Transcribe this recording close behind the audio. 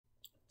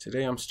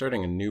Today I'm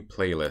starting a new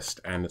playlist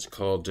and it's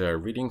called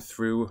Reading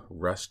Through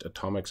Rust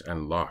Atomics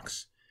and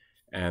Locks.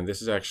 And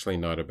this is actually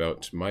not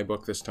about my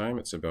book this time,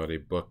 it's about a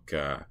book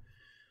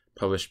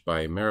published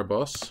by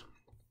Maribos.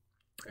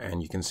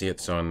 And you can see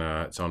it's on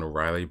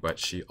O'Reilly, but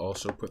she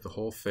also put the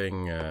whole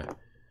thing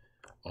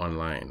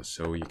online.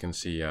 So you can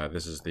see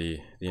this is the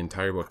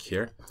entire book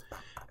here.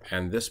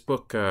 And this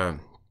book,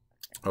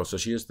 so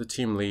she is the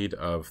team lead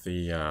of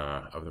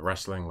the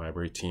wrestling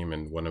library team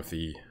and one of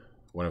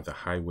the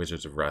high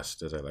wizards of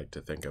Rust, as I like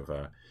to think of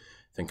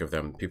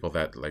them, people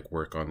that like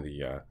work on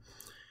the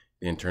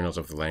internals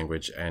of the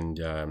language. And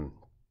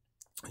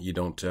you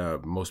don't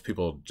most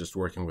people just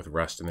working with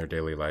Rust in their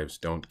daily lives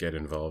don't get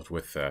involved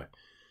with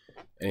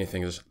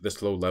anything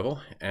this low level.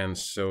 And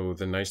so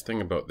the nice thing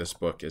about this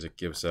book is it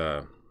gives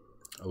a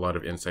lot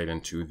of insight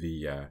into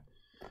the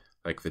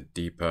like the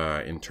deep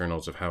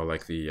internals of how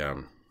like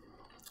the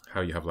how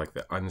you have like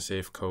the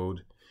unsafe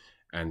code.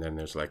 And then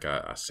there's like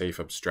a safe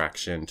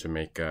abstraction to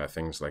make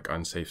things like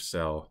unsafe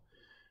cell,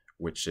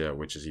 which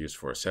is used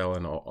for a cell,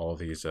 and all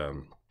these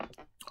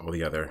all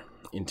the other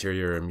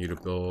interior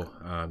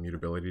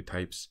mutability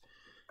types,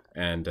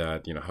 and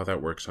you know how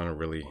that works on a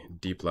really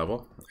deep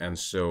level. And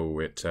so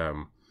it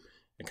kind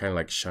of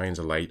like shines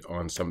a light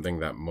on something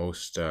that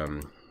most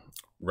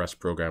Rust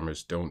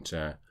programmers don't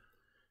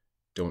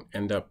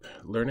end up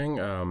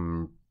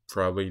learning.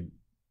 Probably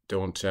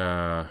don't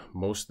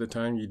most of the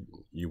time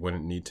you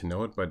wouldn't need to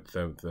know it, but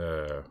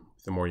the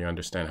more you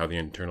understand how the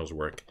internals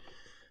work,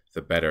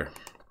 the better,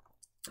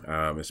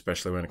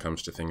 especially when it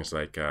comes to things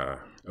like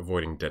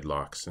avoiding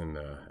deadlocks and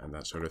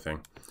that sort of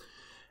thing.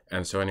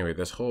 And so anyway,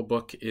 this whole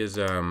book is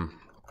so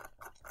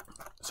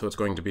it's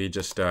going to be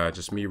just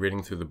me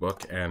reading through the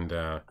book. And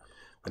the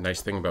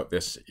nice thing about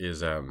this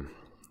is you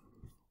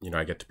know,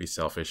 I get to be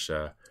selfish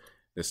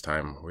this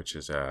time, which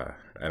is I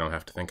don't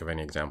have to think of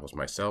any examples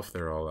myself.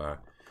 They're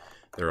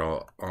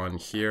all on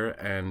here,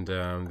 and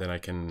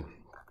then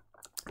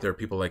there are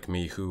people like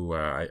me who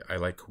I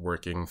like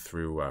working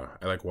through, I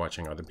like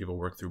watching other people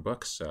work through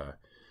books.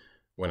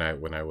 When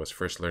I was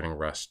first learning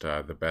Rust,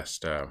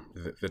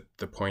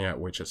 the point at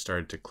which it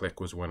started to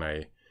click was when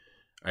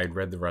I'd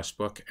read the Rust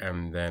book,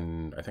 and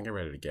then I think I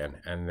read it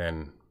again, and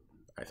then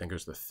I think it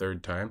was the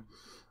third time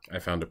I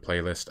found a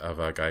playlist of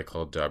a guy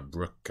called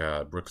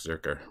Brooks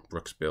Zerker,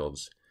 Brooks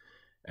Builds.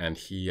 And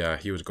he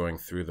was going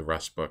through the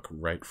Rust book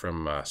right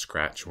from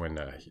scratch when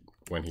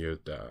he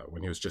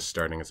was just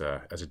starting as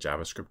a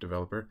JavaScript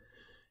developer,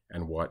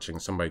 and watching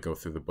somebody go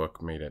through the book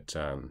made it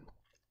a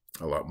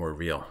lot more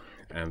real.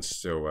 And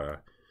so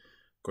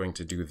going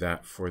to do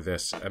that for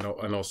this,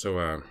 and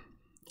also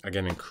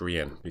again in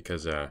Korean,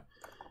 because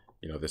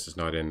you know, this is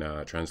not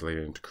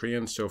translated into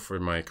Korean. So for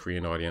my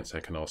Korean audience, I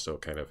can also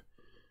kind of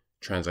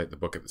translate the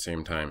book at the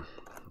same time.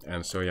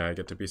 And so yeah, I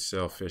get to be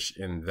selfish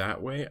in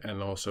that way,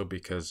 and also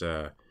because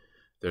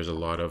there's a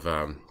lot of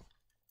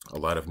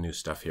new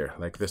stuff here.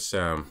 Like this,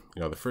 you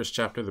know, the first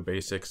chapter, the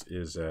basics,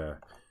 is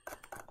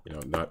you know,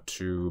 not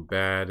too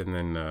bad, and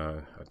then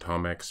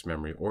atomics,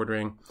 memory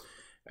ordering,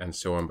 and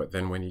so on. But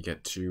then when you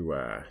get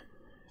to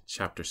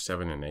chapter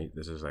 7 and 8,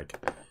 this is like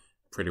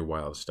pretty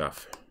wild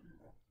stuff.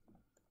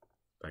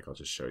 Like, I'll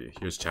just show you.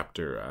 Here's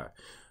chapter, I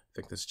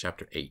think this is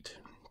chapter 8,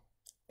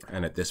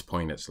 and at this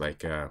point, it's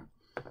like.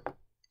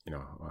 You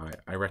know,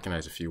 I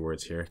recognize a few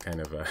words here, kind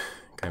of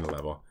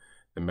level.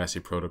 The messy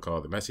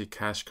protocol, the messy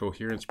cache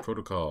coherence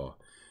protocol.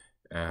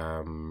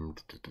 When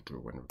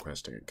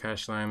requesting a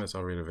cache line that's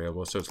already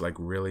available. So it's like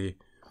really,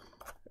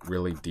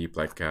 really deep,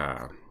 like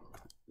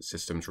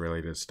systems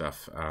related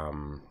stuff.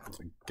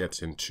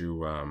 Gets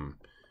into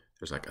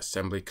there's like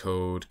assembly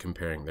code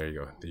comparing. There you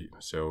go.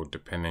 So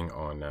depending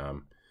on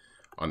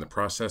the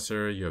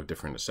processor, you have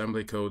different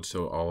assembly codes.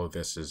 So all of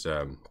this is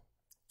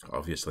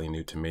obviously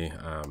new to me.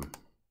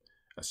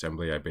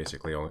 Assembly, I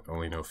basically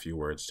only know a few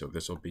words, so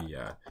this will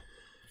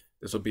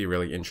be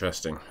really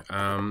interesting.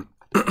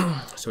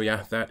 So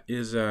yeah, that's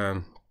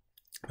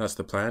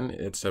the plan.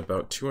 It's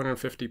about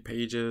 250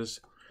 pages.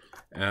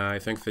 I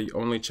think the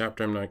only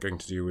chapter I'm not going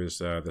to do is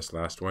this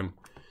last one,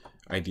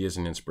 ideas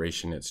and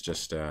inspiration. It's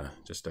just a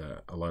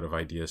lot of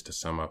ideas to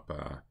sum up,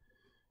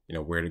 you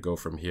know, where to go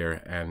from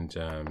here. And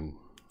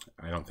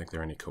I don't think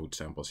there are any code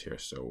samples here.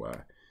 So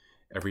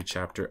every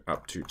chapter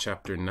up to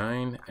chapter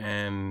 9,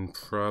 and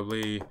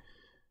probably.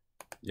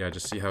 Yeah,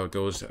 just see how it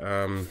goes.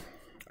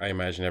 I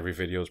imagine every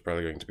video is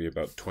probably going to be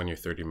about 20 or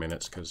 30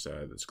 minutes, because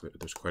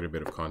there's quite a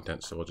bit of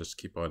content. So we'll just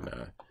keep on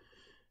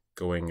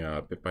going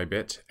bit by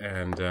bit,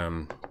 and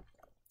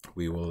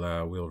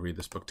we'll read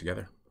this book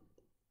together.